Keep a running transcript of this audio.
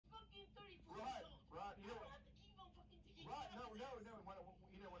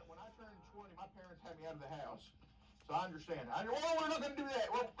My parents had me out of the house, so I understand. Well, we're not going to do that.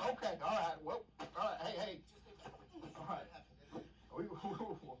 Well, okay, all right. Well, all right. Hey. All right.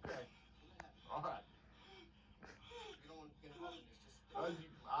 Okay. All right. You don't want to get involved in this.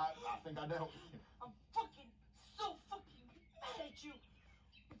 Just. I think I know. I'm fucking so fucking mad at you.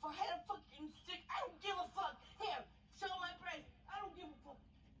 If I had a fucking stick, I don't give a fuck. Here, show my price. I don't give a fuck.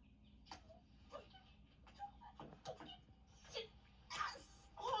 Shit,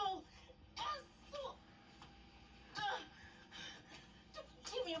 asshole, asshole.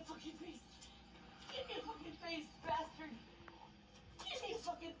 Give me a fucking face. Give me a fucking face, bastard. Give me a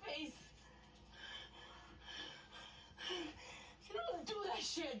fucking face. You don't do that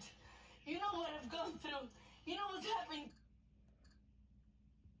shit. You know what I've gone through. You know what's happening.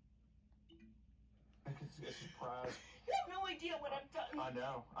 It's a surprise. You have no idea what I've done.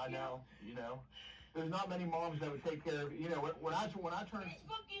 I know. You know, there's not many moms that would take care of. You know, when I turn. He's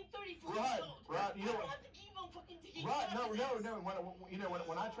fucking 34 right, years old. right. You know, I don't have to keep on fucking taking right. care of No.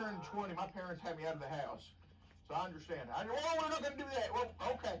 When I turned 20, my parents had me out of the house, so I understand. Well, we're not going to do that. Well,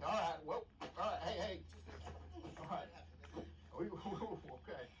 okay, all right. Well, all right. Hey. All right.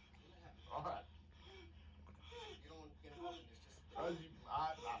 Okay. All right. You don't want to get involved in this. Just.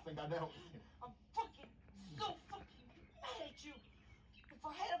 I think I know. I'm fucking so fucking mad at you. If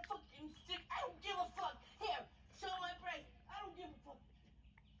I had a fucking stick, I don't give a fuck. Here, show my price. I don't give a fuck.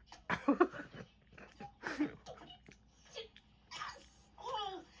 Shit,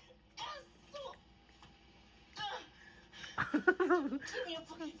 asshole, asshole. Give me a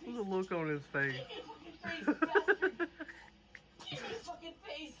fucking face. There's a look on his face. Give me a fucking face, bastard. Give me a fucking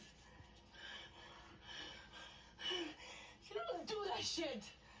face. You don't do that shit.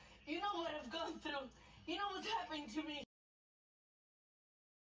 You know what I've gone through. You know what's happening to me.